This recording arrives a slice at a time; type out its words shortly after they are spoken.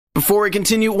Before we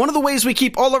continue, one of the ways we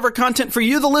keep all of our content for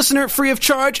you, the listener, free of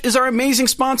charge is our amazing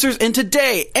sponsors, and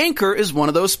today, Anchor is one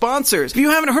of those sponsors. If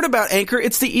you haven't heard about Anchor,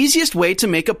 it's the easiest way to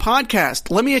make a podcast.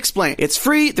 Let me explain. It's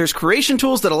free, there's creation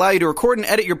tools that allow you to record and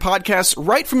edit your podcasts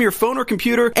right from your phone or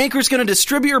computer. Anchor's going to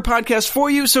distribute your podcast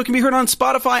for you so it can be heard on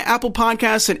Spotify, Apple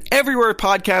Podcasts, and everywhere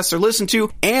podcasts are listened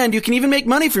to, and you can even make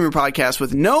money from your podcast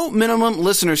with no minimum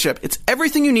listenership. It's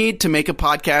everything you need to make a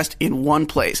podcast in one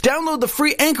place. Download the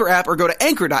free Anchor app or go to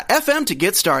anchor.fm to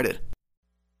get started.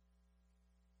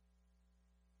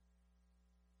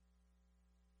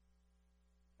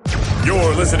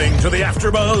 You're listening to the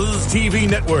AfterBuzz TV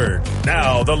Network,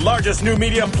 now the largest new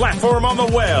media platform on the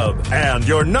web and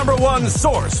your number one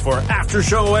source for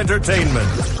after-show entertainment.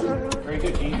 Very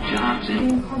good, Dean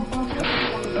Johnson.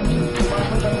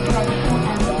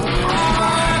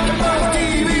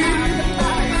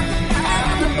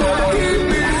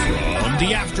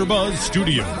 The AfterBuzz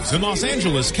Studios in Los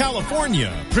Angeles,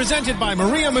 California. Presented by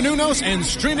Maria Menounos and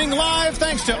streaming live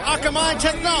thanks to Akamai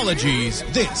Technologies.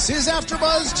 This is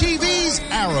AfterBuzz TV's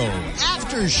Arrow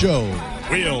After Show.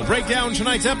 We'll break down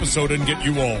tonight's episode and get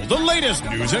you all the latest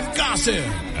news and gossip.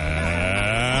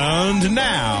 And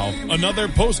now, another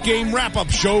post-game wrap-up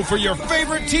show for your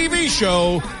favorite TV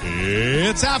show.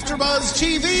 It's AfterBuzz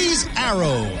TV's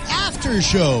Arrow After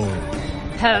Show.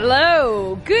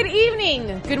 Hello, good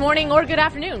evening, good morning, or good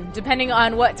afternoon, depending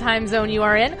on what time zone you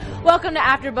are in. Welcome to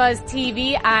AfterBuzz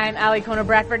TV. I'm Ali Kona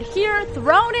Bradford here,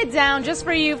 throwing it down just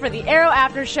for you for the Arrow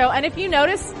After Show. And if you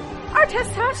notice, our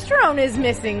testosterone is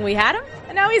missing. We had him,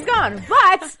 and now he's gone.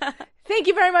 But thank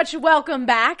you very much. Welcome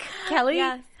back, Kelly.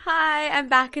 Yes. Hi, I'm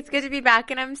back. It's good to be back,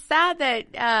 and I'm sad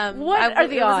that what are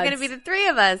the odds? It was going to be the three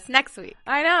of us next week.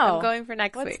 I know. I'm going for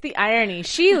next week. What's the irony?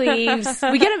 She leaves,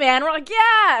 we get a man, we're like,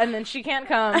 yeah, and then she can't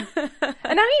come.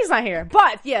 And now he's not here.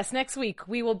 But yes, next week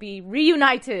we will be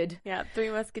reunited. Yeah, Three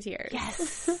Musketeers.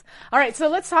 Yes. All right, so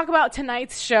let's talk about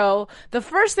tonight's show. The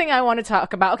first thing I want to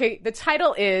talk about, okay, the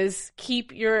title is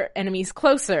Keep Your Enemies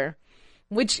Closer,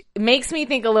 which makes me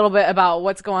think a little bit about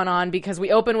what's going on because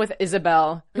we open with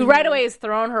Isabel, who right away is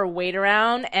throwing her weight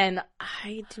around, and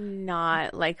I do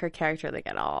not like her character like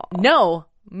at all. No,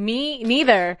 me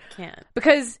neither. Can't.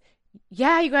 Because,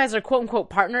 yeah, you guys are quote-unquote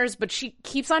partners, but she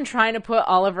keeps on trying to put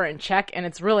Oliver in check, and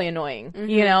it's really annoying,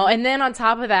 you know? And then on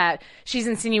top of that, she's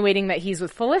insinuating that he's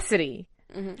with Felicity.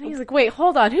 And he's like, wait,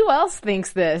 hold on, who else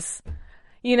thinks this?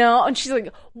 You know, and she's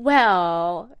like,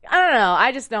 well, I don't know.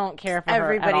 I just don't care for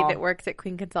everybody her at all. that works at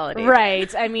Queen Consolidated.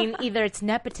 Right. I mean, either it's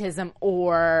nepotism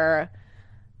or,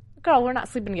 girl, we're not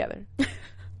sleeping together.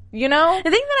 You know?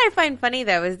 The thing that I find funny,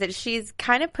 though, is that she's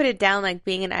kind of put it down like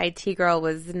being an IT girl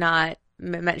was not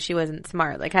meant she wasn't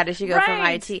smart. Like, how did she go from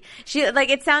IT? She,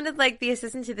 like, it sounded like the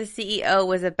assistant to the CEO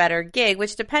was a better gig,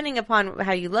 which depending upon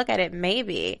how you look at it,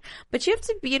 maybe. But you have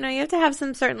to, you know, you have to have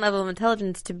some certain level of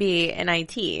intelligence to be in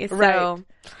IT. So, right.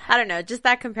 I don't know. Just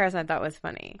that comparison I thought was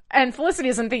funny. And Felicity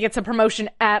doesn't think it's a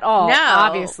promotion at all. No.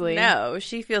 Obviously. No.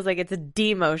 She feels like it's a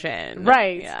demotion.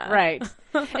 Right. Yeah. Right.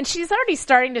 And she's already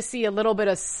starting to see a little bit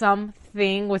of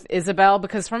something with Isabel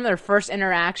because from their first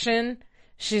interaction,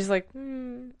 she's like,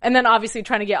 and then obviously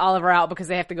trying to get Oliver out because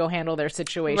they have to go handle their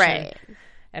situation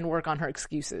and work on her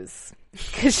excuses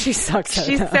because she sucks at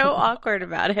She's them. so awkward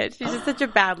about it. She's just such a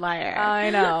bad liar. I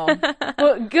know.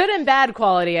 Well, good and bad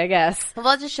quality, I guess. Well,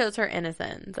 that just shows her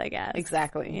innocence, I guess.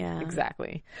 Exactly. Yeah.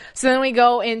 Exactly. So then we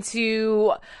go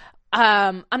into,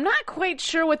 I'm not quite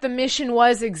sure what the mission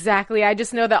was exactly. I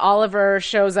just know that Oliver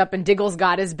shows up and Diggle's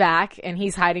got his back and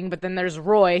he's hiding, but then there's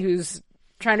Roy who's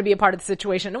trying to be a part of the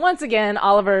situation. And once again,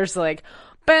 Oliver's like,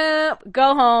 go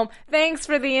home. Thanks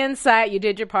for the insight. You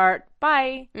did your part.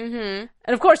 Bye. And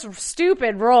of course,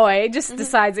 stupid Roy just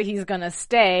decides that he's going to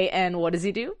stay. And what does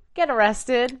he do? Get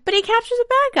arrested. But he captures a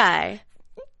bad guy.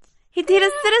 He did a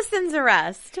citizen's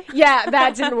arrest. Yeah,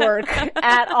 that didn't work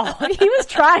at all. He was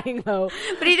trying, though.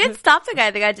 But he did stop the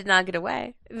guy. The guy did not get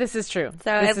away. This is true.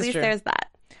 So at least there's that.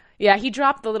 Yeah, he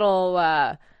dropped the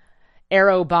little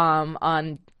arrow bomb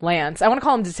on Lance. I want to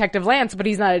call him Detective Lance, but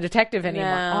he's not a detective anymore.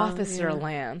 No, Officer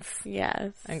Lance.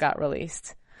 Yes. And got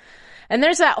released. And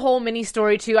there's that whole mini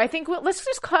story too. I think let's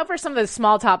just cover some of the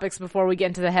small topics before we get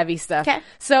into the heavy stuff. Okay.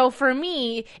 So for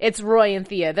me, it's Roy and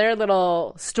Thea. Their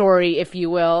little story, if you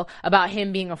will, about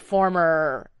him being a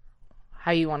former,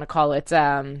 how you want to call it?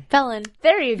 Felon.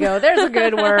 There you go. There's a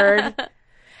good word.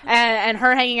 And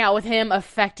her hanging out with him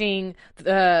affecting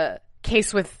the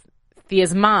case with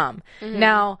Thea's mom.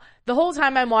 Now, the whole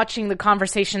time I'm watching the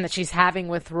conversation that she's having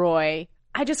with Roy,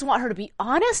 I just want her to be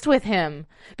honest with him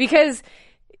because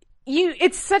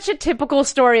it's such a typical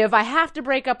story of I have to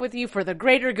break up with you for the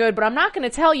greater good, but I'm not going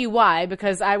to tell you why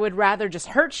because I would rather just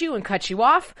hurt you and cut you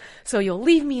off so you'll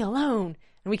leave me alone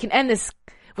and we can end this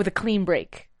with a clean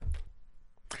break.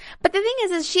 But the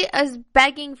thing is she is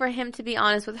begging for him to be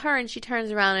honest with her, and she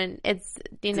turns around and it's,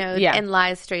 and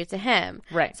lies straight to him.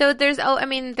 Right. So there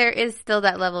is still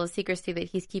that level of secrecy that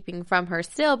he's keeping from her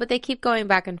still, but they keep going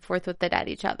back and forth with it at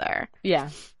each other. Yeah.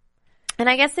 And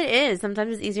I guess it is.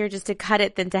 Sometimes it's easier just to cut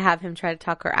it than to have him try to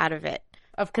talk her out of it.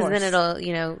 Of course. Because then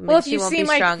it'll, she won't be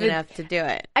strong enough to do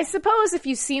it. I suppose if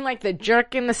you seem like the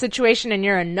jerk in the situation and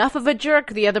you're enough of a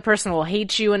jerk, the other person will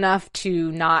hate you enough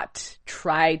to not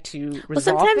try to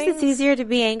resolve sometimes things. It's easier to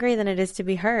be angry than it is to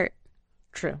be hurt.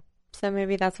 True. So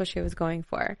maybe that's what she was going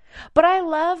for. But I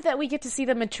love that we get to see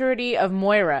the maturity of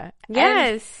Moira.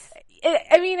 Yes.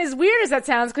 As weird as that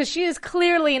sounds, because she is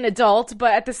clearly an adult,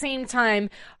 but at the same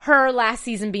time, her last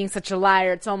season being such a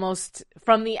liar, it's almost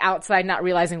from the outside not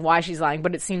realizing why she's lying,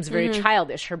 but it seems very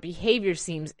childish. Her behavior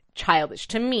seems childish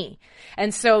to me.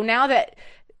 And so now that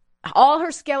all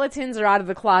her skeletons are out of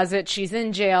the closet, she's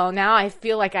in jail, now I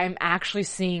feel like I'm actually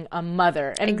seeing a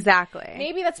mother. And exactly.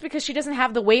 Maybe that's because she doesn't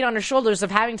have the weight on her shoulders of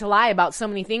having to lie about so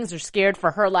many things or scared for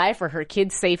her life or her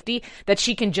kids' safety, that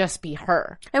she can just be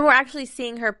her. And we're actually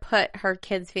seeing her put her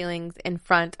kids' feelings in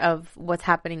front of what's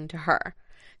happening to her.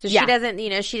 So she doesn't,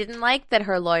 she didn't like that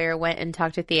her lawyer went and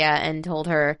talked to Thea and told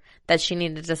her that she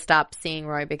needed to stop seeing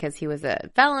Roy because he was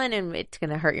a felon and it's going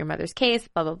to hurt your mother's case,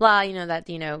 blah, blah, blah.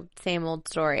 Same old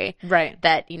story. Right.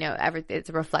 That, it's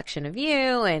a reflection of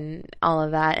you and all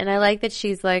of that. And I like that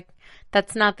she's like,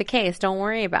 that's not the case. Don't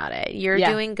worry about it. You're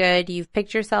doing good. You've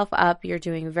picked yourself up. You're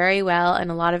doing very well. And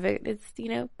a lot of it is,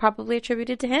 probably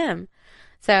attributed to him.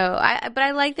 So but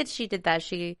I like that she did that.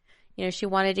 She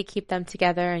wanted to keep them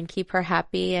together and keep her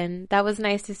happy, and that was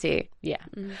nice to see. Yeah.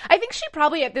 Mm-hmm. I think she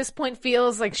probably at this point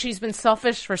feels like she's been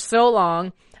selfish for so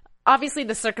long. Obviously,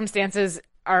 the circumstances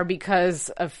are because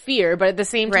of fear, but at the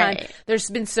same time, there's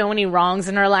been so many wrongs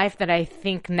in her life that I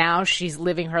think now she's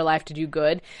living her life to do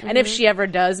good. Mm-hmm. And if she ever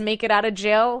does make it out of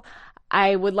jail,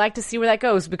 I would like to see where that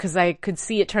goes, because I could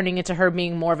see it turning into her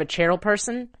being more of a charitable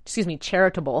person,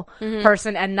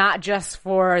 and not just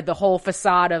for the whole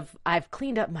facade of I've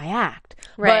cleaned up my act,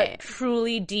 but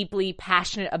truly deeply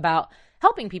passionate about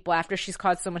helping people after she's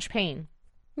caused so much pain.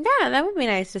 Yeah, that would be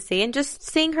nice to see. And just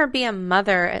seeing her be a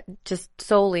mother, just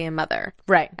solely a mother.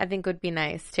 Right. I think would be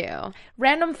nice, too.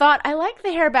 Random thought, I like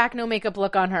the hair back, no makeup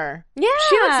look on her. Yeah.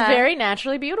 She looks very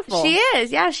naturally beautiful. She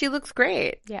is. Yeah, she looks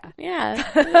great. Yeah. Yeah.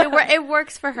 It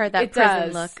works for her, that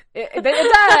prison look. It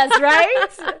does, right?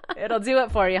 It'll do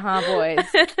it for you, huh, boys?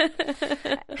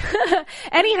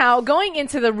 Anyhow, going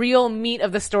into the real meat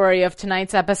of the story of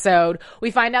tonight's episode, we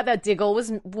find out that Diggle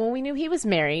we knew he was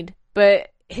married, but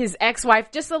his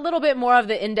ex-wife, just a little bit more of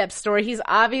the in-depth story. He's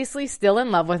obviously still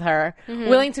in love with her,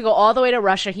 willing to go all the way to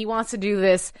Russia. He wants to do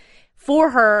this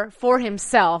for her, for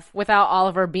himself, without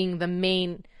Oliver being the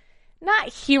main, not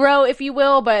hero, if you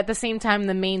will, but at the same time,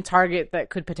 the main target that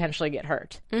could potentially get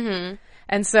hurt. Mm-hmm.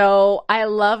 And so I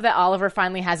love that Oliver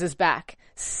finally has his back.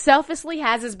 Selfishly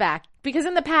has his back. Because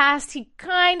in the past, he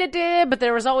kind of did, but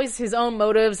there was always his own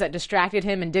motives that distracted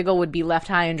him, and Diggle would be left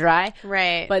high and dry.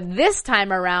 Right. But this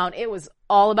time around, it was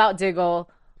all about Diggle.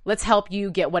 Let's help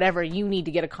you get whatever you need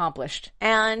to get accomplished.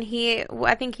 And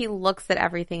I think he looks at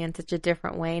everything in such a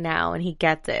different way now, and he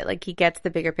gets it. Like, he gets the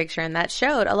bigger picture, and that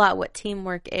showed a lot what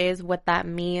teamwork is, what that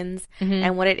means,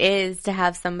 and what it is to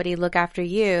have somebody look after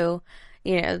you.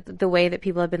 The way that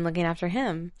people have been looking after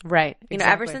him. Right.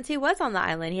 Exactly. Ever since he was on the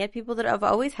island, he had people that have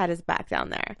always had his back down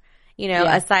there.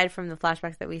 Aside from the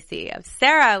flashbacks that we see of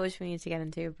Sarah, which we need to get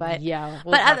into, but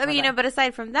but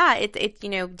aside from that, it's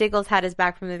Diggle's had his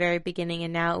back from the very beginning,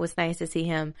 and now it was nice to see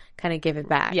him kind of give it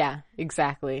back. Yeah,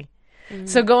 exactly. Mm-hmm.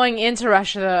 So going into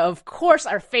Russia, of course,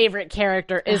 our favorite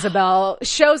character, Isabel,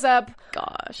 shows up.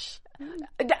 Gosh.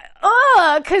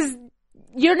 Because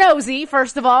you're nosy,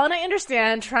 first of all, and I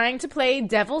understand trying to play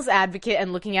devil's advocate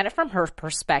and looking at it from her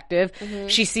perspective. Mm-hmm.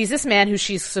 She sees this man who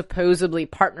she's supposedly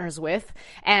partners with,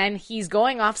 and he's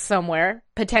going off somewhere,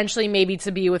 potentially maybe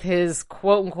to be with his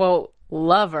quote-unquote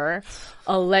lover,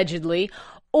 allegedly,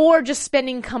 or just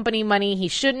spending company money he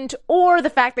shouldn't, or the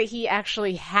fact that he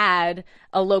actually had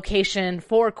a location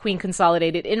for Queen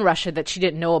Consolidated in Russia that she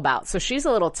didn't know about. So she's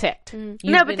a little ticked.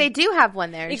 But they do have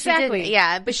one there. Exactly.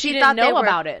 But she didn't know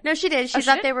about it. No, she did. She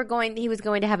thought he was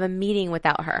going to have a meeting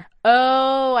without her.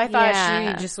 Oh, I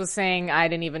thought she just was saying, I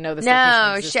didn't even know this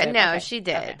location existed. She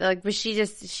did. Okay. But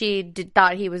she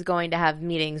thought he was going to have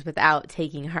meetings without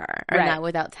taking her, or not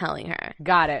without telling her.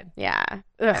 Got it. Yeah.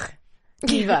 Ugh.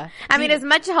 Diva. I mean, as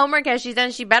much homework as she's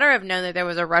done, she better have known that there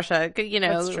was a Russia,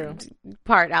 That's true.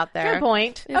 part out there. Good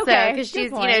point. So, Okay. because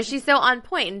she's, she's so on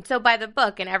point and so by the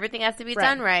book, and everything has to be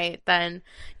done right. Then,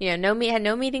 no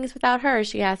meetings without her.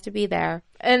 She has to be there.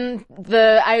 And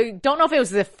I don't know if it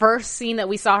was the first scene that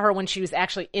we saw her when she was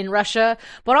actually in Russia,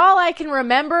 but all I can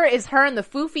remember is her in the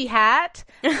foofy hat.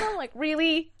 And I'm like,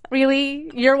 really?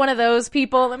 You're one of those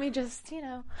people? Let me just,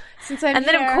 since I'm And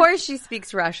then, here. of course, she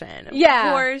speaks Russian. Of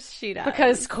course she does.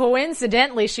 Because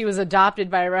coincidentally, she was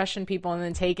adopted by Russian people and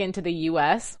then taken to the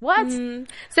U.S. What? Mm-hmm.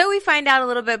 So we find out a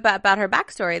little bit about her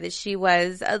backstory, that she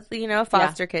was, a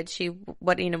foster kid.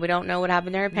 We don't know what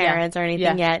happened to her parents or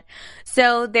anything yet.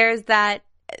 So there's that.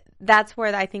 That's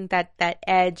where I think that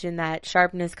edge and that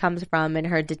sharpness comes from, and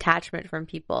her detachment from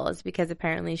people is because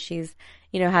apparently she's,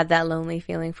 had that lonely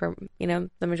feeling for, the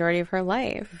majority of her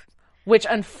life. Which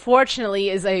unfortunately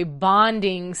is a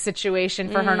bonding situation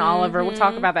for her and Oliver. We'll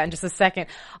talk about that in just a second.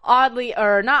 Oddly,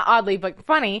 or not oddly, but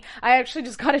funny, I actually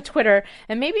just got a Twitter,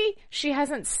 and maybe she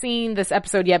hasn't seen this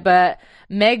episode yet, but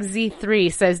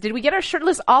MegZ3 says, did we get our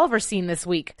shirtless Oliver scene this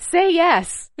week? Say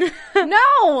yes.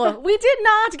 No, we did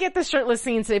not get the shirtless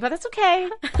scene today, but that's okay.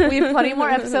 We have plenty more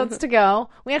episodes to go.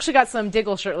 We actually got some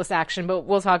Diggle shirtless action, but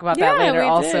we'll talk about that later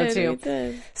also too. We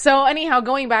did. So anyhow,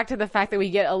 going back to the fact that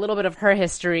we get a little bit of her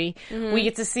history, we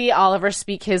get to see Oliver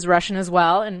speak his Russian as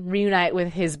well and reunite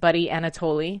with his buddy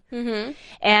Anatoly. Mm-hmm.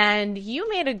 And you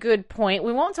made a good point.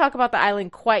 We won't talk about the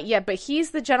island quite yet, but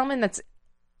he's the gentleman that's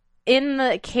in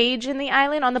the cage in the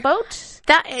island on the boat.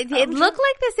 It looked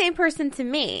like the same person to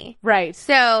me. Right.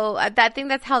 So I think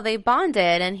that's how they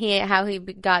bonded, and how he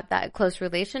got that close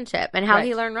relationship, and how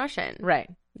he learned Russian. Right.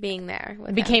 Being there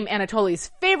with became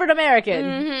Anatoly's favorite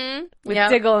American, with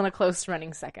Diggle in a close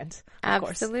running second. Of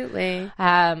Absolutely.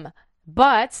 Course.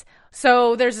 But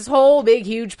so there's this whole big,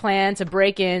 huge plan to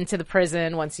break into the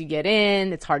prison. Once you get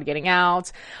in, it's hard getting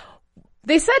out.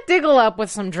 They set Diggle up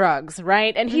with some drugs,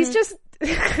 right? And he's just, the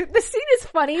scene is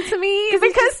funny to me because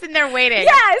he's just sitting there waiting.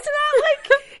 Yeah, it's not like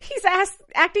he's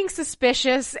acting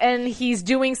suspicious and he's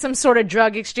doing some sort of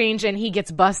drug exchange and he gets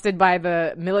busted by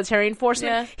the military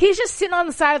enforcement. Yeah. He's just sitting on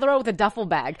the side of the road with a duffel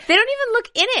bag. They don't even look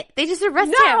in it. They just arrest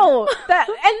him. No, and then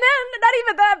not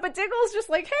even that, but Diggle's just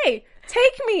like, hey,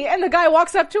 take me. And the guy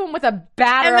walks up to him with a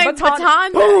bat or a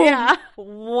baton. Boom. Yeah.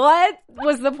 What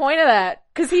was the point of that?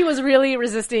 Because he was really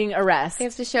resisting arrest. They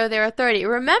have to show their authority.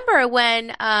 Remember when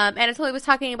Anatoly was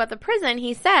talking about the prison,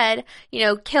 he said,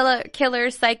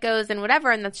 killers, psychos, and whatever,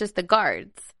 and that's just the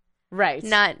guards. Right.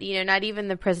 Not even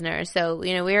the prisoners. So,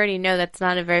 we already know that's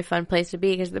not a very fun place to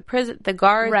be because the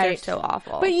guards are so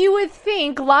awful. But you would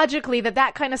think logically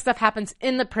that kind of stuff happens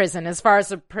in the prison as far as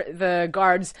the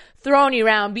guards throwing you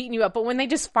around, beating you up. But when they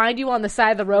just find you on the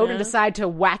side of the road and decide to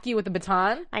whack you with a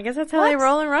baton. I guess that's how they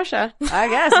roll in Russia. I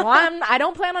guess. Well, I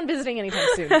don't plan on visiting anytime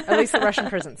soon. At least the Russian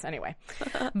prisons anyway.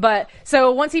 But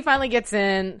so once he finally gets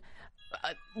in,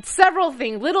 several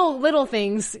things, little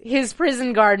things. His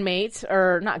prison his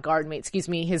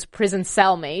prison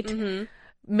cellmate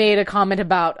made a comment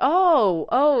about,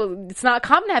 it's not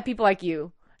common to have people like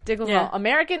you. Diggle's all,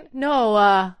 American? No,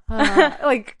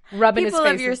 like rubbing his face.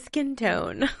 People of your skin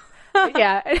tone.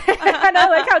 Yeah. And I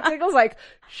like how Diggle's like,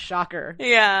 shocker.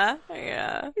 Yeah.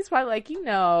 He's probably like, we're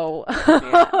not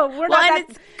that...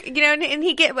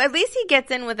 and at least he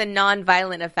gets in with a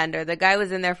non-violent offender. The guy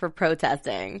was in there for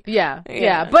protesting. Yeah.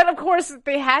 But of course,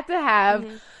 they had to have...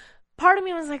 Part of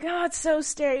me was like, it's so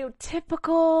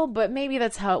stereotypical, but maybe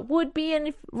that's how it would be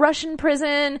in Russian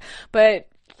prison. But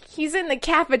he's in the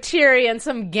cafeteria and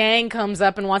some gang comes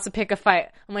up and wants to pick a fight.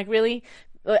 I'm like, really?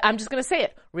 I'm just going to say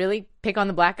it. Really? Pick on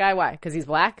the black guy? Why? Because he's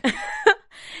black?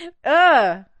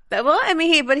 Well, I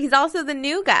mean, but he's also the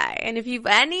new guy. And if you've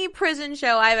any prison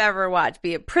show I've ever watched,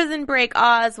 be it Prison Break,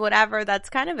 Oz, whatever, that's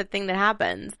kind of a thing that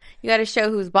happens. You got to show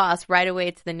who's boss right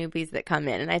away to the newbies that come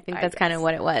in. And I think that's kind of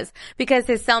what it was. Because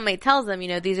his cellmate tells him,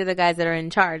 these are the guys that are in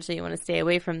charge, so you want to stay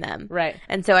away from them. Right.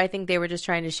 And so I think they were just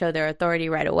trying to show their authority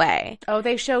right away. Oh,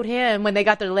 they showed him when they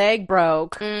got their leg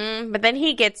broke. But then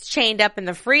he gets chained up in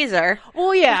the freezer.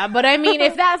 Well, yeah, but I mean,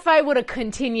 if that fight would have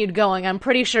continued going, I'm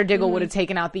pretty sure Diggle would have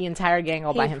taken out the entire gang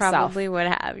all by himself. Probably would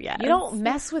have, yes. You don't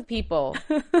mess with people.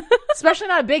 Especially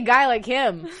not a big guy like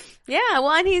him. Yeah, well,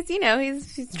 and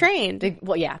he's trained.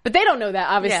 Well, yeah, but they don't know that,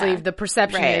 obviously, the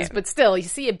perception is. But still, you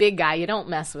see a big guy, you don't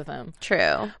mess with him.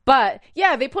 True. But,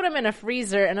 yeah, they put him in a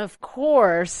freezer, and of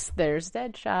course, there's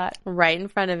Deadshot. Right in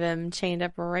front of him, chained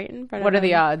up right in front of him. What are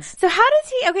the odds? So how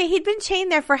does he, okay, he'd been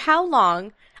chained there for how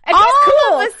long? And he's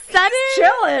cool. All of a sudden? He's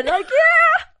chilling. Like,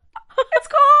 yeah. It's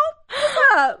cold. What's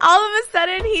up? All of a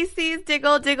sudden, he sees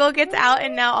Diggle. Diggle gets out,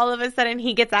 and now all of a sudden,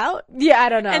 he gets out. Yeah, I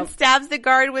don't know. And stabs the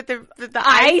guard with the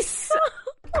ice.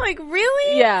 Like,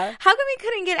 really? Yeah. How come he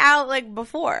couldn't get out, like,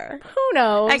 before? Who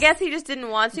knows? I guess he just didn't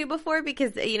want to before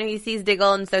because, he sees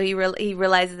Diggle, and so he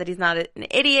realizes that he's not an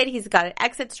idiot. He's got an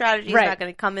exit strategy. He's not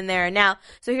going to come in there and now.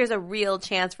 So here's a real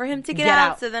chance for him to get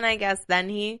out. So then I guess then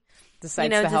he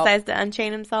decides to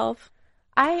unchain himself.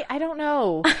 I don't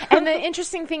know. And the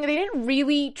interesting thing, they didn't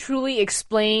really truly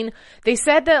explain. They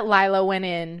said that Lila went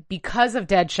in because of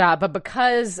Deadshot, but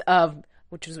because of,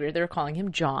 which was weird, they were calling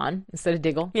him John instead of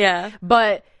Diggle. Yeah.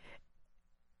 But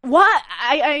what?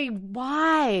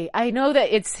 Why? I know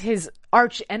that it's his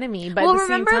arch enemy, but at the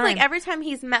remember, same time, like, every time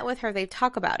he's met with her, they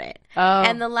talk about it. Oh.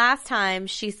 And the last time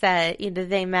she said that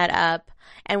they met up,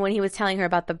 and when he was telling her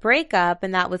about the breakup,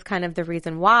 and that was kind of the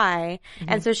reason why.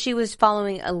 Mm-hmm. And so she was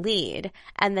following a lead,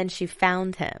 and then she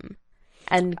found him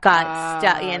and got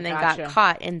stuck, and then got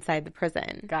caught inside the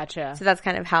prison. Gotcha. So that's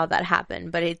kind of how that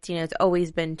happened. But it's, it's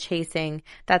always been chasing.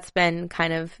 That's been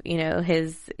kind of,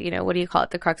 his, what do you call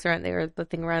it? The crux around there, the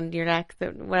thing around your neck,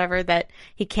 whatever, that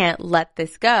he can't let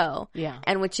this go. Yeah.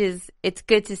 And it's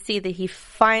good to see that he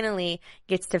finally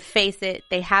gets to face it.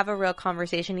 They have a real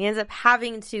conversation. He ends up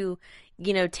having to,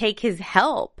 take his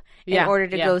help in order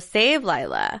to go save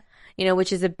Lila,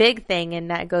 which is a big thing.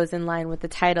 And that goes in line with the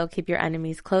title, Keep Your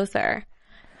Enemies Closer.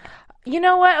 You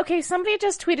know what? Okay, somebody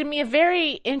just tweeted me a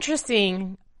very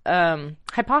interesting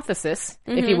hypothesis,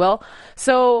 if you will.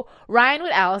 So Ryan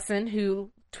Wood Allison,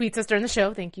 who tweets us during the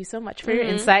show, thank you so much for your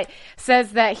insight,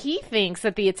 says that he thinks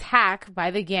that the attack by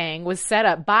the gang was set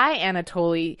up by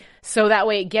Anatoly so that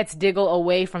way it gets Diggle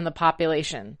away from the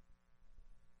population.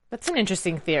 That's an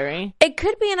interesting theory. It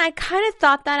could be, and I kind of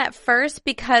thought that at first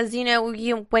because,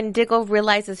 when Diggle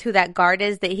realizes who that guard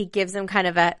is, that he gives him kind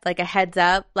of a heads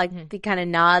up, he kind of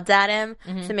nods at him,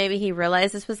 so maybe he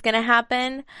realized this was going to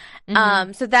happen.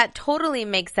 So that totally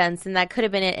makes sense, and that could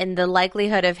have been it. And the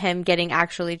likelihood of him getting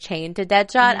actually chained to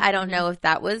Deadshot, I don't know if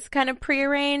that was kind of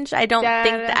prearranged. I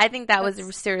think that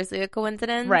was seriously a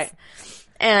coincidence. Right.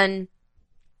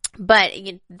 But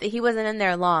he wasn't in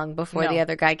there long before the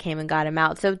other guy came and got him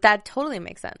out. So that totally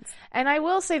makes sense. And I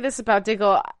will say this about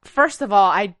Diggle. First of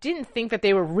all, I didn't think that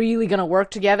they were really going to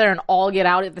work together and all get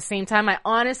out at the same time. I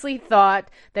honestly thought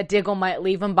that Diggle might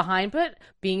leave him behind. But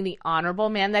being the honorable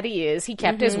man that he is, he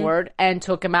kept his word and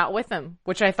took him out with him,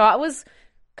 which I thought was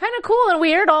kind of cool and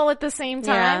weird all at the same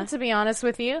time, to be honest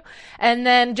with you. And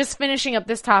then just finishing up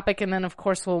this topic, and then of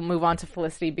course we'll move on to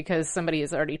Felicity because somebody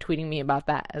is already tweeting me about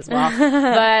that as well.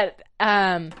 But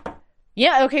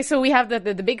okay, so we have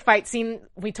the big fight scene.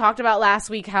 We talked about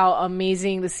last week how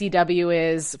amazing the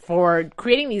CW is for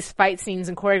creating these fight scenes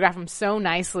and choreograph them so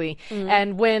nicely.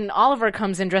 And when Oliver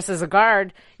comes in dressed as a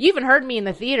guard, you even heard me in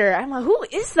the theater. I'm like, who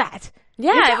is that?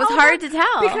 Yeah, it was hard to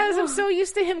tell because I'm so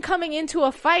used to him coming into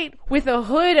a fight with a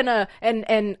hood and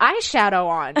an eyeshadow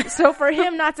on. So for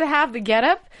him not to have the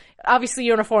getup, obviously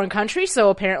you're in a foreign country, so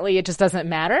apparently it just doesn't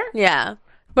matter. Yeah,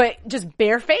 but just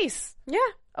bare face. Yeah.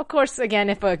 Of course, again,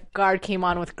 if a guard came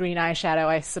on with green eyeshadow,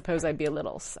 I suppose I'd be a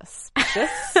little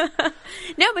suspicious.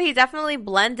 No, but he definitely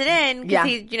blended in because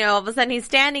he, all of a sudden he's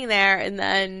standing there and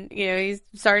then, he's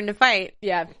starting to fight.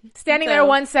 Yeah. Standing there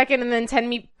 1 second and then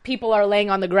 10 people are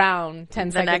laying on the ground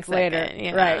 10 seconds later.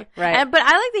 Right. But I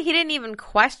like that he didn't even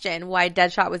question why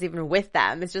Deadshot was even with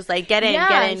them. It's just like, get in.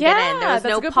 There was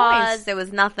no pause. Point. There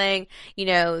was nothing.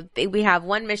 We have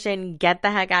one mission. Get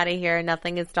the heck out of here.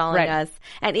 Nothing is stalling us.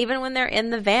 And even when they're in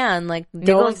the van, like,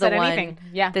 Diggle's the one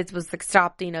that was like,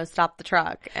 stop the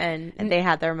truck. And they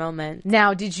had their moment.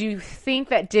 Now, did you think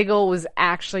that Diggle was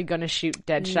actually going to shoot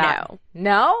Deadshot?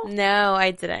 No? No,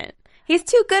 I didn't. He's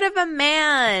too good of a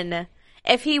man.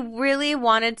 If he really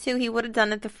wanted to, he would have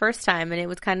done it the first time, and it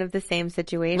was kind of the same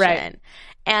situation.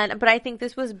 Right. But I think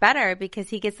this was better because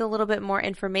he gets a little bit more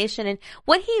information, and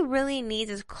what he really needs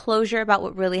is closure about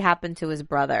what really happened to his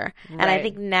brother. Right. And I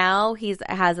think now he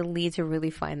has a lead to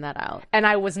really find that out. And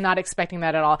I was not expecting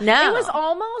that at all. No. It was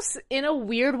almost, in a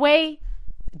weird way,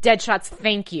 Deadshot's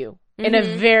thank you. In a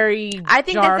very I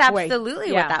think dark that's way.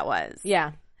 absolutely what that was.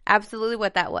 Yeah. Absolutely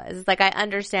what that was. It's like, I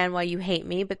understand why you hate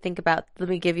me, but think about, let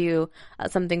me give you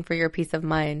something for your peace of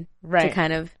mind to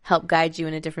kind of help guide you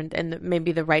in a different, and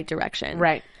maybe the right direction.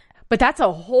 Right. But that's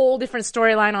a whole different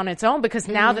storyline on its own because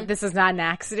now that this is not an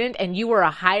accident and you were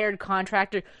a hired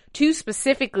contractor to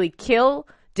specifically kill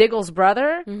Diggle's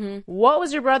brother. What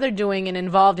was your brother doing and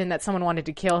involved in that someone wanted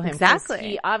to kill him? Exactly.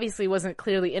 He obviously wasn't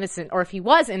clearly innocent, or if he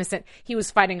was innocent, he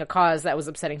was fighting a cause that was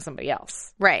upsetting somebody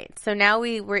else. Right. So now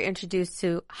we were introduced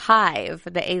to Hive,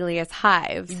 the alias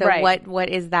Hive. So Right. what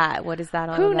is that? What is that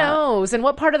all Who about? knows? And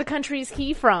what part of the country is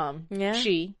he from? Yeah.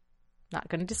 She. Not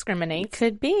going to discriminate.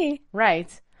 Could be.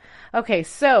 Right. Okay,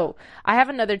 so I have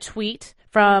another tweet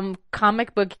from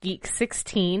Comic Book Geek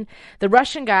 16. The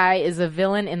Russian guy is a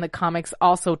villain in the comics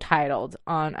also titled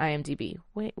on IMDb.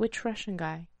 Wait, which Russian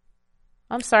guy?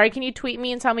 I'm sorry, can you tweet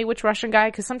me and tell me which Russian guy?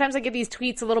 Because sometimes I get these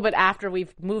tweets a little bit after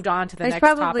we've moved on to the He's next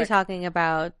probably topic. talking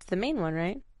about the main one,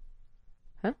 right?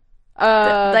 Huh?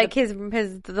 Like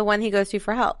the one he goes to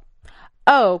for help.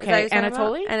 Oh, Is that okay. what you're talking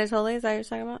Anatoly? about? Anatoly, is that what you're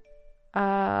talking about?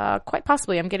 Quite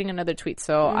possibly. I'm getting another tweet,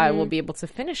 so I will be able to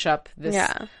finish up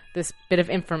this bit of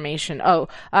information.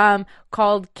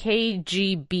 Called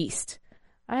KG Beast.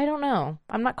 I don't know.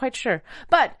 I'm not quite sure.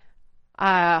 But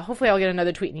hopefully I'll get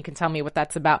another tweet and you can tell me what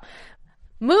that's about.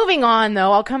 Moving on,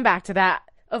 though, I'll come back to that.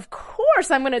 Of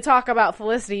course I'm going to talk about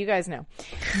Felicity. You guys know.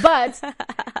 But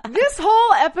this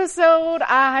whole episode,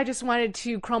 I just wanted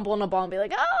to crumble in a ball and be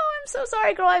like, oh, I'm so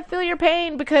sorry, girl. I feel your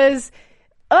pain because...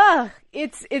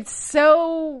 it's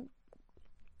so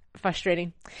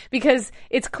frustrating because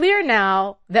it's clear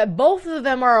now that both of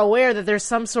them are aware that there's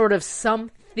some sort of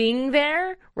something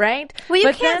there, right? Well,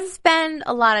 you can't spend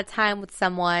a lot of time with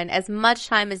someone, as much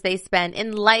time as they spend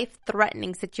in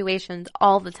life-threatening situations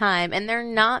all the time, and there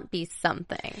not be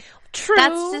something. True.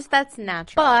 That's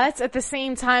natural. But at the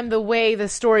same time, the way the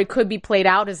story could be played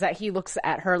out is that he looks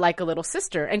at her like a little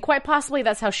sister. And quite possibly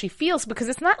that's how she feels, because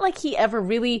it's not like he ever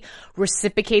really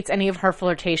reciprocates any of her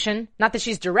flirtation. Not that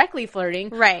she's directly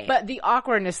flirting. Right. But the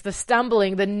awkwardness, the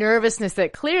stumbling, the nervousness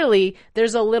that clearly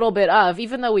there's a little bit of,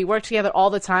 even though we work together all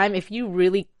the time, if you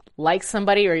really like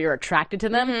somebody or you're attracted to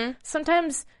them,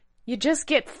 sometimes you just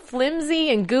get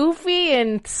flimsy and goofy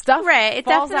and stuff It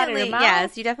falls out of definitely, your mouth.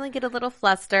 yes, you definitely get a little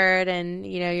flustered and,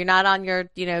 you're not on your,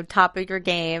 top of your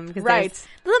game. Because there's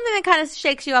something that kind of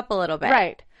shakes you up a little bit.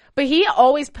 Right. But he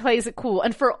always plays it cool.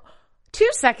 And for 2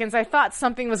 seconds, I thought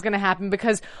something was going to happen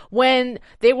because when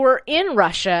they were in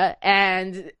Russia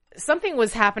and something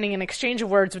was happening, an exchange of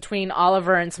words between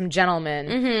Oliver and some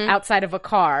gentlemen outside of a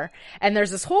car. And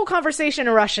there's this whole conversation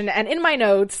in Russian. And in my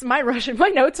notes, my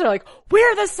notes are like,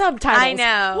 where are the subtitles? I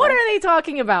know. What are they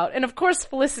talking about? And of course,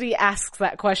 Felicity asks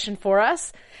that question for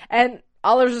us. And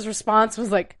Oliver's response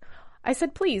was like, I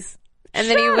said, please. And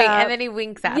then he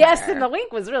winks at her. Yes, and the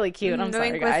wink was really cute. I'm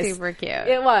sorry, wink guys. was super cute.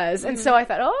 It was. And so I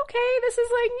thought, oh, okay, this is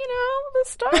like, the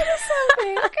start of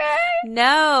something, okay?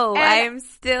 No, And- I'm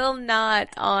still not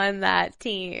on that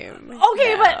team.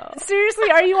 Okay, No. but seriously,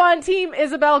 are you on Team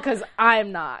Isabel? Because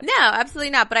I'm not. No, absolutely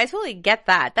not. But I totally get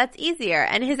that. That's easier.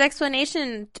 And his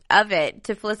explanation of it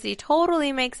to Felicity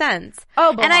totally makes sense. Oh,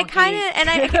 and I baloney. kind of, and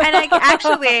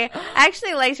I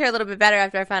actually liked her a little bit better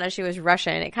after I found out she was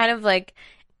Russian. It kind of like,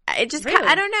 it just, Really?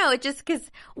 I don't know. It just, because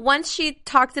once she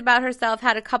talked about herself,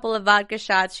 had a couple of vodka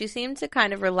shots, she seemed to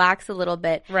kind of relax a little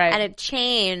bit. Right. And it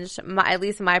changed at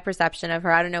least my perception of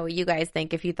her. I don't know what you guys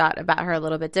think if you thought about her a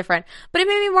little bit different, but it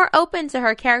made me more open to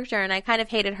her character, and I kind of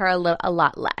hated her a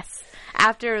lot less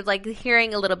after like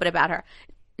hearing a little bit about her.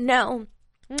 No.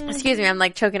 Excuse me, I'm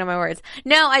like choking on my words.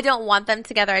 No, I don't want them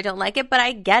together. I don't like it, but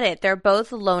I get it. They're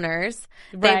both loners.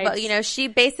 Right. She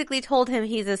basically told him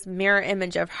he's this mirror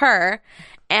image of her,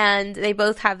 and they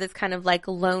both have this kind of like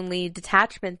lonely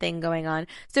detachment thing going on.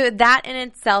 So that in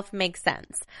itself makes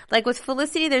sense. Like with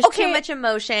Felicity, there's too much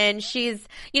emotion. She's,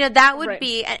 that would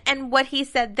be, and what he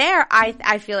said there,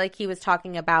 I feel like he was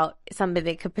talking about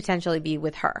somebody that could potentially be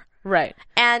with her. Right.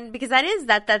 And because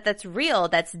that's real,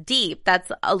 that's deep,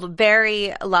 that's a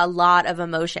lot of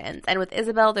emotions. And with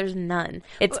Isabel, there's none.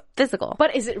 It's physical.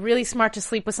 But is it really smart to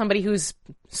sleep with somebody who's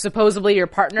supposedly your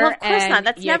partner? Well, of course and not.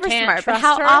 That's you never can't smart. But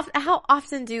trust her? how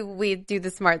often do we do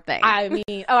the smart thing? I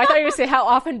mean, I thought you were going to say, how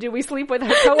often do we sleep with our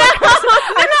coworkers?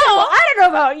 I don't know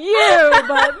about you,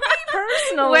 but me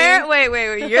personally.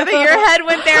 Wait. Your head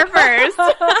went there first.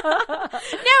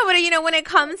 No, but when it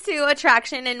comes to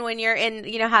attraction and when you're in,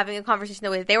 having a conversation the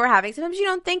way that they were having, sometimes you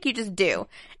don't think, you just do.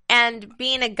 And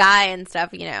being a guy and stuff,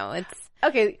 it's...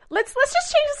 Okay, let's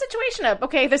just change the situation up.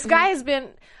 Okay, this guy has been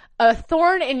a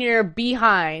thorn in your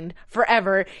behind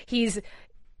forever. He's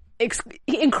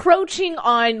encroaching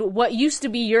on what used to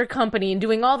be your company and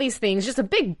doing all these things, just a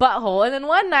big butthole. And then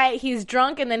one night he's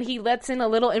drunk and then he lets in a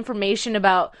little information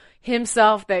about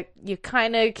himself that you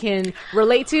kind of can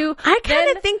relate to. I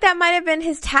kind of think that might have been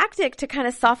his tactic to kind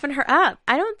of soften her up.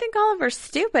 I don't think Oliver's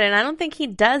stupid, and I don't think he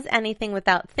does anything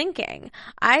without thinking.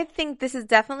 I think this is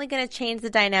definitely going to change the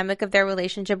dynamic of their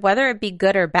relationship, whether it be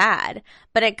good or bad.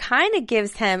 But it kind of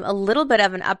gives him a little bit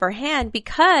of an upper hand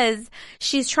because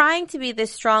she's trying to be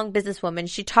this strong businesswoman.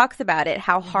 She talks about it,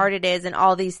 how hard it is and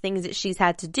all these things that she's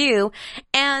had to do.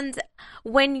 And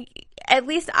when, at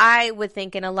least I would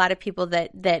think, and a lot of people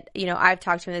that I've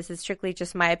talked to, and this is strictly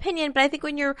just my opinion, but I think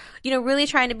when you're, really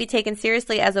trying to be taken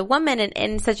seriously as a woman and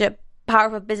in such a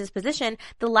powerful business position,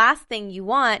 the last thing you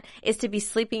want is to be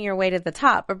sleeping your way to the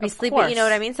top or be sleeping, you know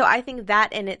what I mean? So I think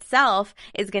that in itself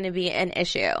is going to be an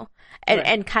issue.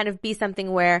 And kind of be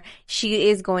something where she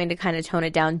is going to kind of tone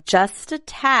it down just a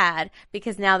tad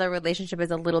because now their relationship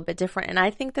is a little bit different. And I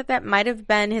think that might have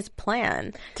been his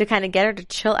plan to kind of get her to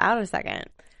chill out a second.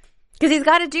 Because he's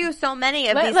got to do so many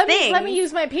of these things. Let me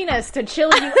use my penis to chill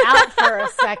you out for a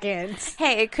second.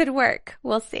 Hey, it could work.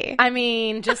 We'll see. I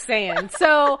mean, just saying.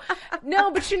 So,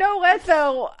 no, but you know what,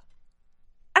 though?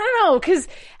 I don't know, because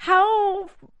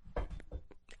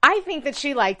I think that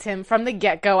she liked him from the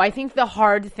get-go. I think the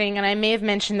hard thing, and I may have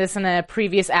mentioned this in a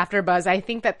previous AfterBuzz, I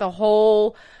think that the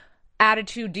whole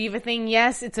attitude diva thing,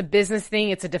 yes, it's a business thing,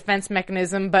 it's a defense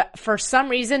mechanism, but for some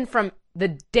reason, from the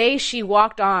day she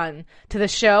walked on to the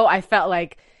show, I felt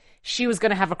like she was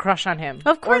going to have a crush on him.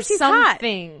 Of course, he's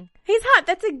something. Hot. He's hot.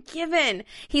 That's a given.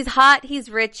 He's hot, he's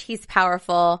rich, he's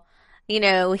powerful.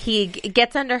 He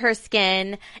gets under her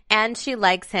skin, and she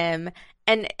likes him.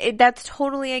 And that's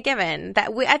totally a given.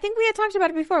 I think we had talked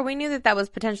about it before. We knew that was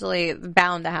potentially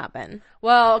bound to happen.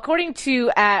 Well, according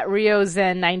to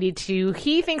 @RioZen92,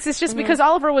 he thinks it's just because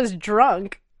Oliver was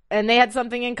drunk and they had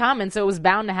something in common, so it was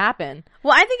bound to happen.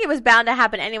 Well, I think it was bound to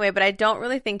happen anyway, but I don't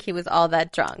really think he was all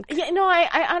that drunk. Yeah, no,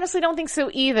 I honestly don't think so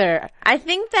either. I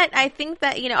think that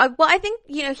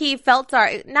he felt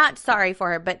not sorry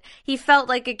for her, but he felt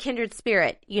like a kindred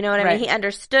spirit. You know what I mean? He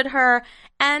understood her,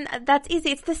 and that's easy.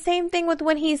 It's the same thing with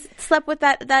when he slept with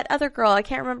that other girl. I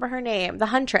can't remember her name, the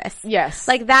huntress. Yes.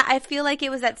 Like that, I feel like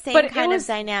it was that same kind of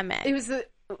dynamic. It was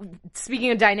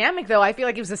speaking of dynamic, though, I feel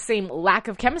like it was the same lack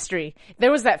of chemistry.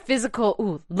 There was that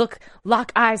physical,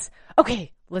 lock eyes.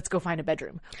 Okay, let's go find a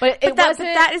bedroom. But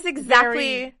that is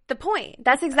exactly the point.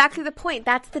 That's exactly the point.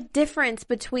 That's the difference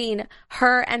between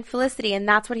her and Felicity, and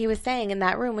that's what he was saying in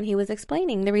that room when he was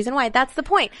explaining the reason why. That's the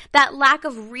point. That lack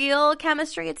of real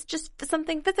chemistry, it's just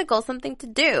something physical, something to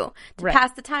do, to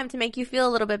pass the time, to make you feel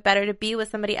a little bit better, to be with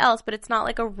somebody else, but it's not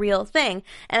like a real thing.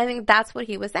 And I think that's what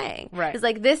he was saying. Right. It's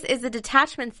like, this is a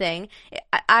detachment thing.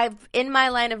 In my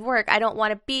line of work, I don't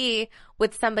want to be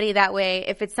with somebody that way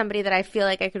if it's somebody that I feel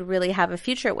like I could really have a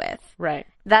future with. Right.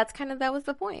 That was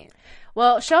the point.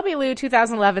 Well, Shelby Lou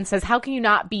 2011 says, how can you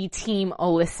not be team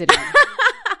Olicity?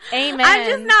 Amen. I'm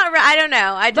just not I don't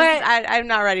know. I'm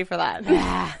not ready for that.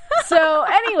 So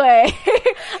anyway,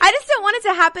 I just don't want it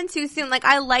to happen too soon. Like,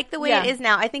 I like the way it is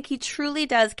now. I think he truly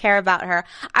does care about her.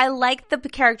 I like the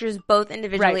characters both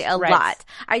individually a lot.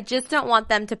 I just don't want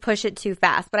them to push it too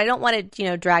fast, but I don't want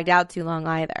it, dragged out too long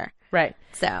either. Right.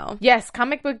 So. Yes,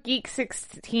 Comic Book Geek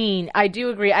 16. I do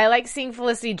agree. I like seeing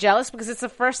Felicity jealous because it's the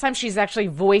first time she's actually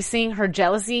voicing her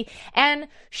jealousy and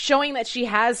showing that she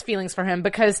has feelings for him,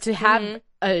 because to have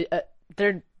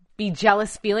there be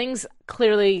jealous feelings,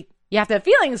 clearly you have to have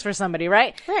feelings for somebody,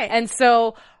 right? Right. And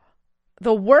so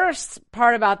the worst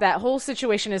part about that whole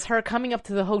situation is her coming up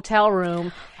to the hotel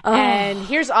room and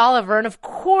here's Oliver, and of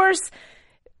course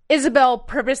Isabel,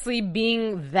 purposely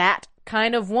being that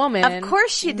kind of woman, of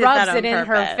course she did rubs that on it in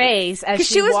purpose. her face as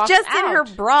she was just out. in her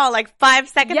bra like 5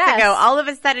 seconds ago. All of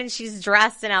a sudden she's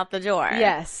dressed and out the door.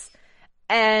 Yes.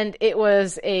 And it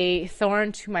was a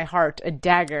thorn to my heart, a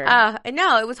dagger.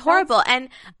 No, it was horrible. And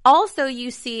also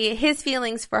you see his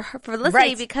feelings for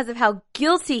Felicity because of how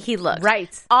guilty he looks.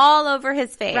 Right. All over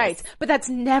his face. Right. But that's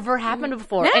never happened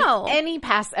before in any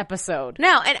past episode.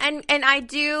 No, and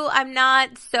I'm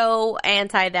not so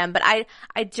anti them, but I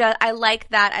like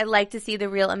that. I like to see the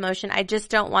real emotion. I just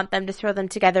don't want them to throw them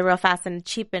together real fast and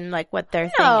cheapen like what they're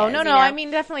saying. No. I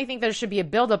mean, definitely think there should be a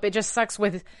build-up. It just sucks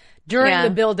with during the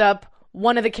build-up,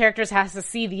 one of the characters has to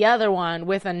see the other one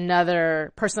with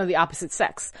another person of the opposite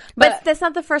sex. But that's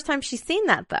not the first time she's seen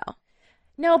that, though.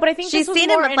 No, but I think she's seen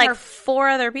him with like 4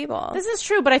 other people. This is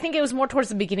true, but I think it was more towards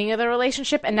the beginning of the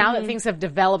relationship, and now that things have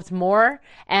developed more,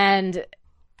 and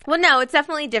well, no, it's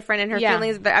definitely different in her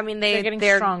feelings. But I mean,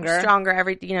 they're stronger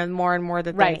every more and more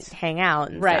that they hang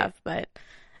out and stuff. But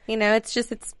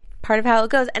it's part of how it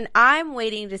goes. And I'm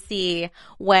waiting to see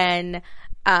when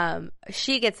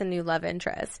she gets a new love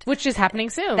interest. Which is happening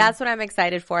soon. That's what I'm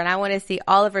excited for. And I want to see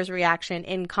Oliver's reaction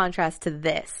in contrast to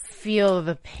this. Feel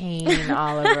the pain,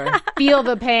 Oliver. Feel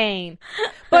the pain.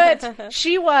 But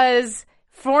she was,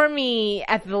 for me,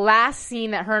 at the last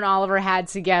scene that her and Oliver had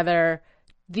together,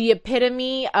 the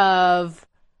epitome of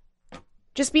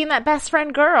just being that best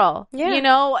friend girl. Yeah. You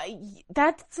know,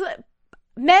 that's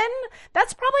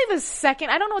probably the second.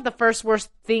 I don't know what the first worst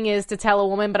thing is to tell a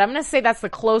woman, but I'm going to say that's the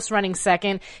close running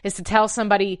second, is to tell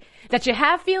somebody that you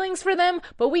have feelings for them,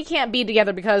 but we can't be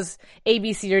together because A,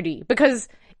 B, C, or D. Because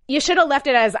you should have left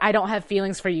it as I don't have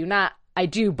feelings for you, not I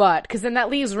do, but, because then that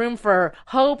leaves room for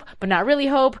hope, but not really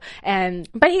hope.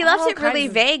 But he left it really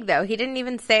vague, though. He didn't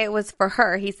even say it was for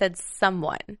her. He said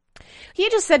someone. He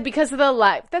just said because of the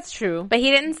life. That's true. But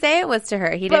he didn't say it was to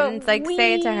her. He didn't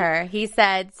say it to her. He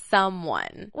said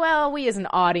someone. Well, we as an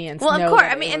audience. Well, of course.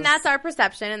 I mean, and that's our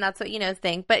perception, and that's what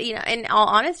think. But in all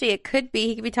honesty, it could be.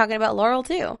 He could be talking about Laurel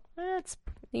too. That's.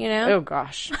 Oh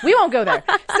gosh, we won't go there.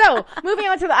 So moving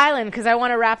on to the island, because I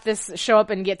want to wrap this show up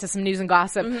and get to some news and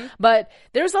gossip. Mm-hmm. But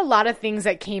there's a lot of things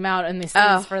that came out in the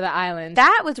scenes for the island.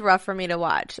 That was rough for me to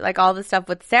watch. Like all the stuff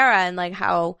with Sarah and like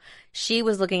how she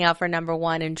was looking out for number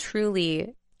one and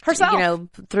truly herself,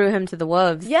 threw him to the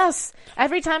wolves. Yes.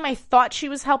 Every time I thought she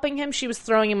was helping him, she was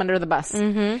throwing him under the bus.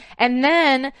 Mm-hmm. And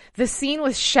then the scene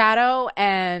with Shadow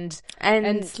and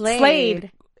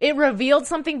Slade. It revealed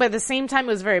something, but at the same time, it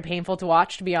was very painful to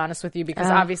watch, to be honest with you, because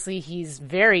obviously he's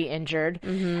very injured.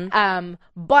 Mm-hmm.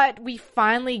 But we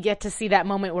finally get to see that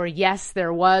moment where, yes,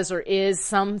 there was or is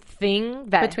something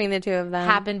that between the two of them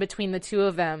happened between the two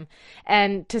of them.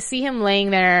 And to see him laying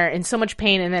there in so much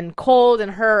pain and then cold and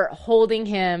her holding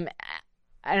him,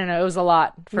 I don't know, it was a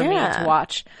lot for me to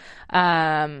watch.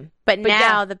 But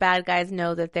now the bad guys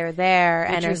know that they're there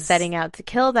and are setting out to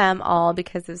kill them all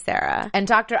because of Sarah. And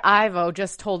Dr. Ivo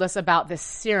just told us about this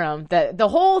serum. That the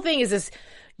whole thing is this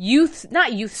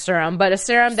not youth serum, but a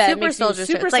serum that super makes soldier, you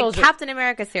super like soldier. Captain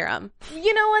America serum.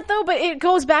 You know what though? But it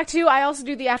goes back to, I also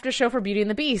do the after show for Beauty and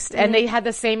the Beast, and they had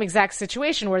the same exact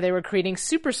situation where they were creating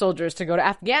super soldiers to go to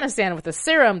Afghanistan with a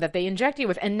serum that they inject you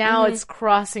with, and now it's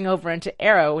crossing over into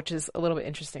Arrow, which is a little bit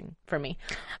interesting for me.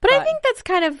 But I think that's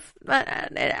kind of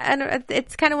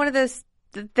it's kind of one of those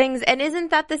things. And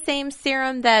isn't that the same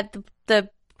serum that the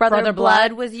Brother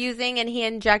Blood was using and he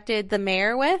injected the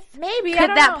mayor with? Maybe. Could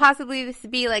that possibly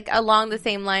be like along the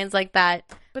same lines like that?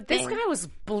 But this guy was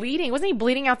bleeding. Wasn't he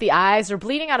bleeding out the eyes or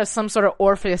bleeding out of some sort of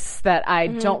orifice that I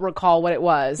don't recall what it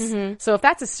was? Mm-hmm. So if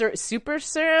that's a super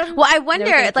serum. Well, I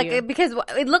wonder, because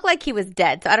it looked like he was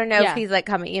dead. So I don't know if he's like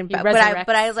coming in. But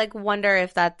I like wonder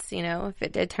if that's, if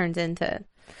it turns into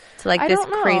like this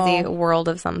crazy world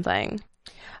of something.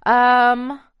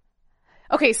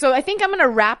 Okay, so I think I'm going to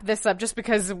wrap this up just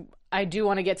because I do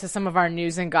want to get to some of our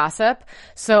news and gossip.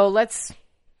 So let's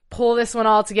pull this one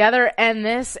all together, end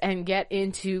this, and get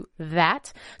into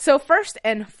that. So first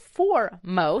and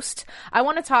foremost, I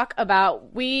want to talk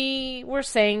about, we were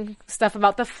saying stuff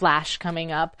about The Flash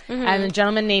coming up, and a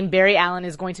gentleman named Barry Allen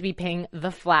is going to be playing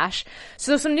The Flash.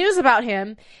 So some news about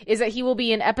him is that he will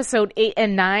be in episode 8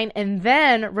 and 9, and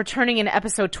then returning in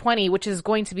episode 20, which is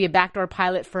going to be a backdoor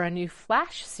pilot for a new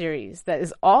Flash series that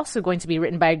is also going to be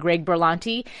written by Greg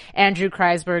Berlanti, Andrew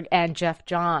Kreisberg, and Jeff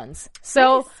Johns.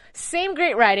 So same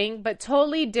great writing, but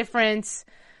totally different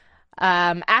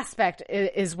aspect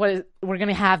is what we're going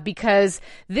to have, because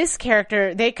this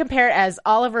character, they compare it as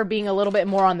Oliver being a little bit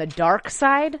more on the dark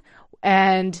side,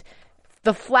 and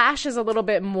the Flash is a little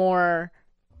bit more,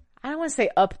 I don't want to say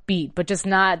upbeat, but just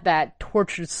not that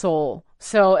tortured soul.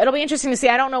 So it'll be interesting to see.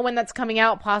 I don't know when that's coming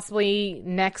out, possibly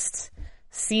next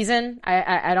season.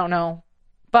 I don't know,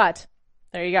 but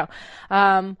there you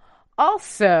go.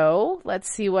 Also, let's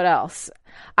see what else.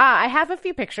 I have a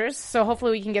few pictures, so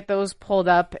hopefully we can get those pulled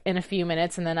up in a few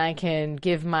minutes, and then I can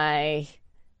give my,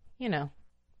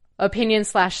 opinion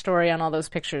 / story on all those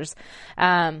pictures.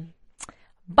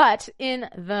 But in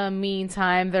the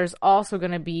meantime, there's also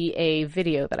going to be a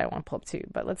video that I want to pull up too.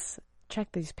 But let's check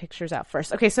these pictures out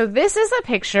first. Okay, so this is a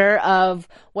picture of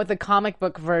what the comic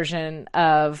book version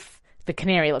of the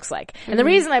Canary looks like. And the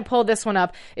reason I pulled this one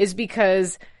up is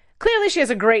because clearly she has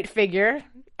a great figure.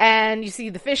 And you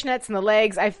see the fishnets and the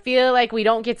legs. I feel like we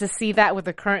don't get to see that with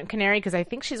the current Canary because I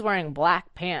think she's wearing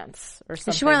black pants or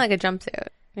something. She's wearing like a jumpsuit.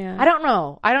 Yeah. I don't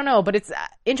know. But it's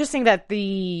interesting that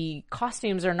the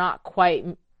costumes are not quite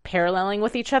paralleling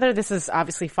with each other. This is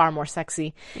obviously far more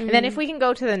sexy. And then if we can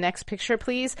go to the next picture,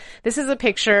 please. This is a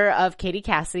picture of Katie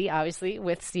Cassidy, obviously,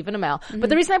 with Stephen Amell. But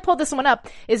the reason I pulled this one up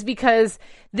is because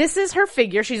this is her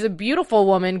figure. She's a beautiful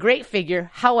woman, great figure.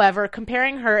 However,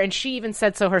 comparing her, and she even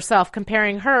said so herself,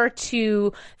 comparing her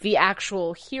to the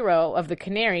actual hero of the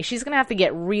Canary, she's going to have to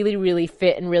get really, really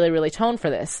fit and really, really toned for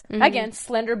this. Again,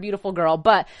 slender, beautiful girl,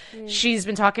 but she's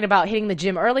been talking about hitting the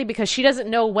gym early because she doesn't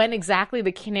know when exactly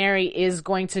the Canary is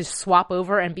going to swap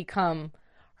over and become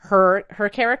her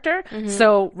character.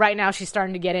 So right now she's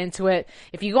starting to get into it.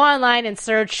 If you go online and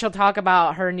search, she'll talk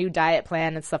about her new diet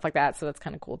plan and stuff like that. So that's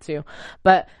kind of cool too.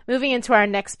 But moving into our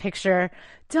next picture,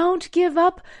 don't give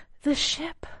up the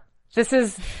ship. This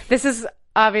is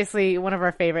obviously one of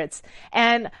our favorites.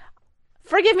 And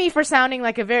forgive me for sounding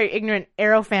like a very ignorant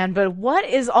Arrow fan, but what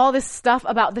is all this stuff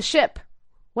about the ship?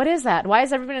 What is that? Why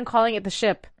is everyone calling it the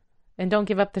ship? And don't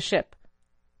give up the ship.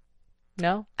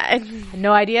 No?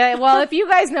 No idea. Well, if you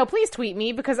guys know, please tweet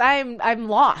me because I'm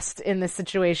lost in this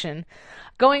situation.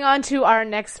 Going on to our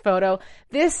next photo.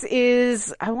 This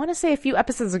is, I want to say a few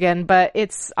episodes again, but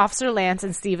it's Officer Lance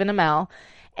and Stephen Amell.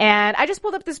 And I just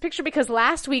pulled up this picture because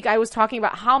last week I was talking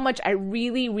about how much I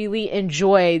really, really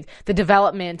enjoyed the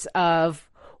development of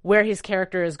where his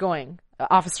character is going,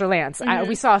 Officer Lance.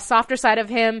 We saw a softer side of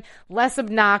him, less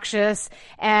obnoxious,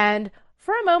 and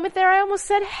for a moment there, I almost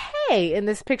said, hey, in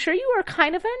this picture, you are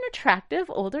kind of an attractive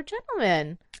older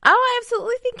gentleman. Oh, I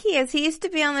absolutely think he is. He used to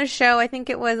be on the show. I think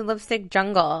it was Lipstick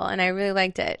Jungle, and I really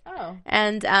liked it. Oh,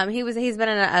 and he's been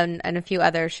in a few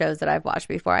other shows that I've watched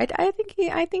before. I think he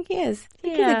is. I think he's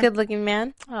a good looking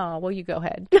man. Oh, well, you go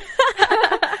ahead.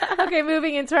 Okay,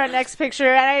 moving into our next picture.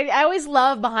 And I always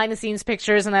love behind the scenes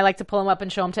pictures, and I like to pull them up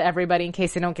and show them to everybody in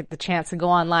case they don't get the chance to go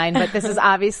online. But this is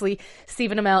obviously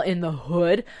Stephen Amell in the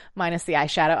hood, minus the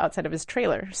eyeshadow outside of his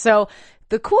trailer. So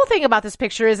the cool thing about this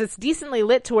picture is it's decently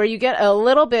lit to where you get a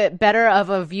little bit better of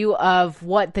a view of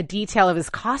what the detail of his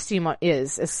costume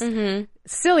is. As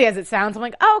silly as it sounds, I'm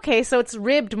like, oh, okay, so it's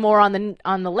ribbed more on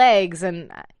the legs,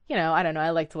 and you know, I don't know.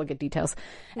 I like to look at details.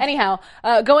 Anyhow,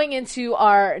 going into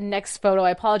our next photo,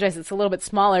 I apologize. It's a little bit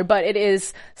smaller, but it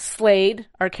is Slade,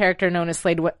 our character known as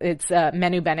Slade. It's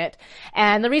Manu Bennett.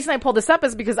 And the reason I pulled this up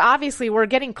is because obviously we're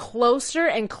getting closer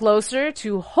and closer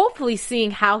to hopefully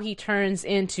seeing how he turns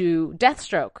into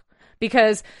Deathstroke.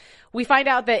 Because we find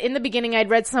out that in the beginning, I'd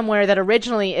read somewhere that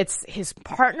originally it's his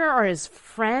partner or his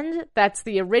friend. That's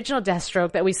the original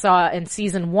Deathstroke that we saw in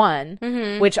season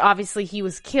 1, which obviously he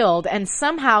was killed. And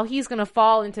somehow he's going to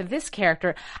fall into this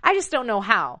character. I just don't know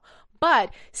how.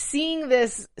 But seeing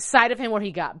this side of him where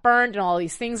he got burned and all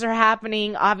these things are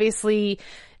happening, obviously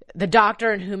the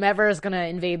doctor and whomever is going to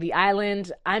invade the island,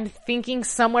 I'm thinking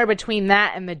somewhere between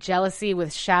that and the jealousy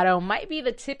with Shadow might be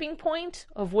the tipping point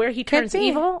of where he turns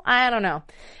evil. I don't know.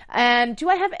 And do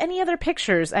I have any other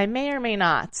pictures? I may or may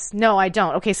not. No, I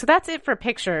don't. Okay, so that's it for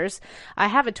pictures. I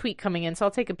have a tweet coming in, so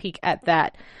I'll take a peek at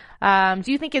that. Do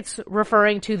you think it's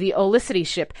referring to the Olicity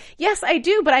ship? Yes, I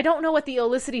do, but I don't know what the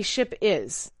Olicity ship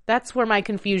is. That's where my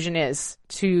confusion is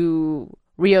to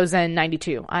Ryozen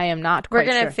 92. I am not quite sure.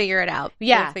 We're going to figure it out.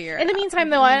 Yeah. We'll figure it In the out. meantime,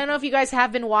 though, I don't know if you guys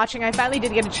have been watching. I finally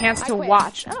did get a chance to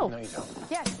watch. Oh. No, you don't.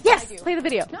 Yes, I do. play the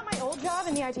video. Not my old job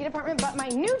in the IT department, but my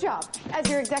new job as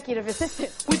your executive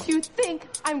assistant, which you think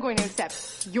I'm going to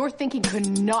accept. Your thinking could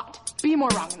not be more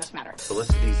wrong in this matter.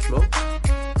 Felicity Smoke?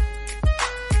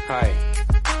 Hi,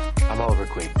 I'm Oliver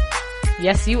Queen.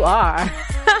 Yes, you are.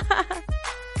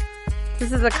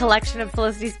 This is a collection of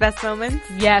Felicity's best moments.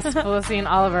 Yes, Felicity and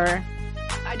Oliver.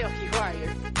 I know who you are. You're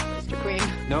Mr. Queen.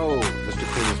 No, Mr.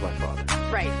 Queen is my father.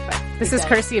 Right, but This is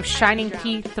courtesy of Shining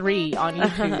P3 on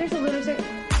YouTube. there's a lunatic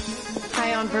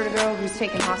high on vertigo who's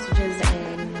taking hostages,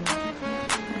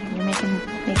 and you're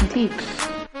making tea.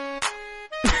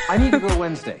 I need to go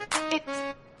Wednesday. It's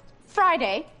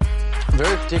Friday. I'm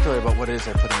very particular about what it is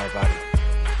I put in my body.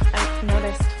 I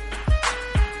noticed.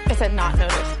 I said not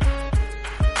noticed.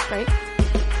 Right?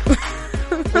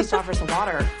 At least offer some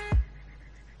water.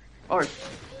 Or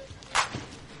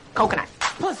coconut.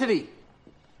 Felicity!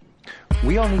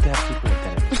 We all need to have secret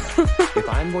identities. If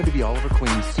I'm going to be Oliver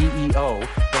Queen's CEO,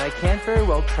 then I can't very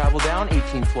well travel down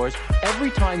 18 floors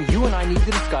every time you and I need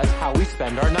to discuss how we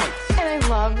spend our nights. And I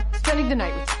love spending the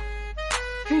night with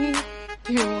you.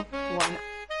 3, 2, 1.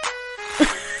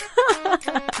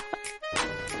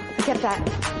 I kept that.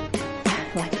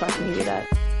 Why the fuck you do that?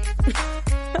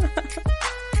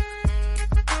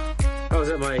 I was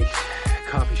at my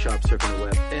coffee shop surfing the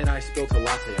web, and I spilled a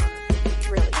latte on it.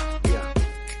 Really? Yeah,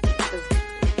 Because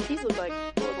these look like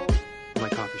horrible. my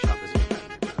coffee shop isn't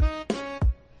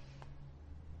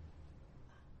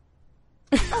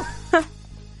bad.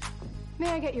 May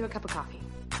I get you a cup of coffee?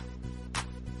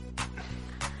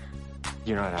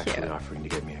 You're not actually offering to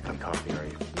get me a cup of coffee, are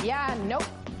you? Yeah, nope.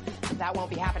 That won't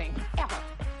be happening ever.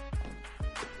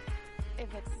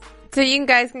 If it's So you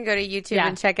guys can go to YouTube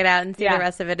and check it out and see the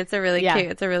rest of it. It's a really cute.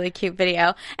 It's a really cute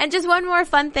video. And just one more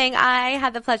fun thing. I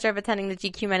had the pleasure of attending the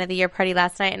GQ Men of the Year party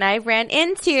last night, and I ran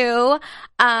into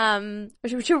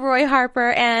Roy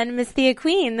Harper and Miss Thea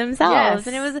Queen themselves. Yes.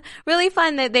 And it was really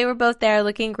fun that they were both there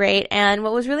looking great. And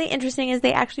what was really interesting is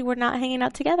they actually were not hanging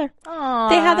out together. Aww.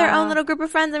 They had their own little group of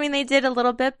friends. I mean, they did a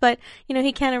little bit, but you know,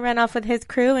 he kind of ran off with his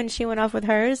crew and she went off with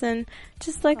hers, and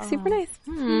just like super nice.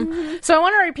 Mm-hmm. So I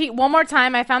want to repeat one more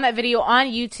time. I found that video on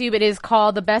YouTube. It is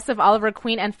called The Best of Oliver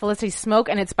Queen and Felicity Smoke,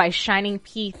 and it's by Shining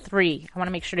P3. I want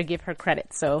to make sure to give her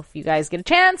credit. So if you guys get a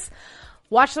chance,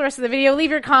 watch the rest of the video.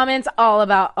 Leave your comments all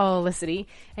about Felicity,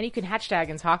 and you can hashtag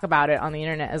and talk about it on the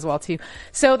internet as well too.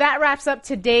 So that wraps up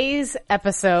today's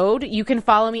episode. You can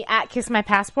follow me at Kiss My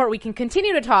Passport. We can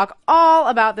continue to talk all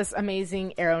about this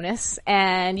amazing Arrowness,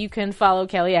 and you can follow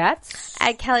Kelly at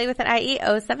Kelly with an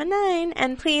IE079.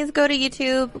 And please go to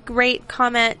YouTube, rate,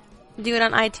 comment, do it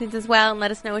on iTunes as well, and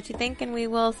let us know what you think, and we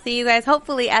will see you guys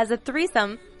hopefully as a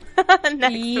threesome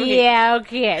next week. Yeah,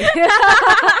 okay.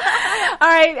 All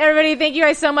right, everybody, thank you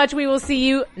guys so much. We will see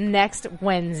you next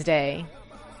Wednesday.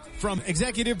 From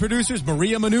executive producers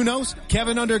Maria Menounos,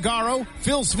 Kevin Undergaro,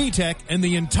 Phil Svitek, and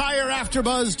the entire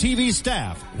AfterBuzz TV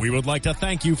staff, we would like to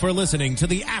thank you for listening to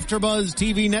the AfterBuzz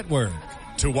TV network.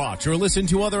 To watch or listen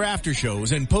to other after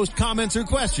shows and post comments or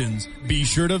questions, be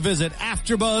sure to visit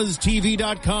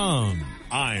AfterBuzzTV.com.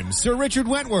 I'm Sir Richard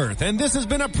Wentworth, and this has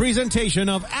been a presentation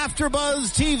of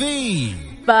AfterBuzz TV.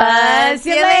 Buzz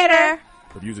you later.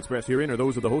 The views expressed herein are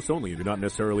those of the hosts only and do not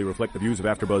necessarily reflect the views of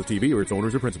AfterBuzz TV or its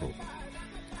owners or principals.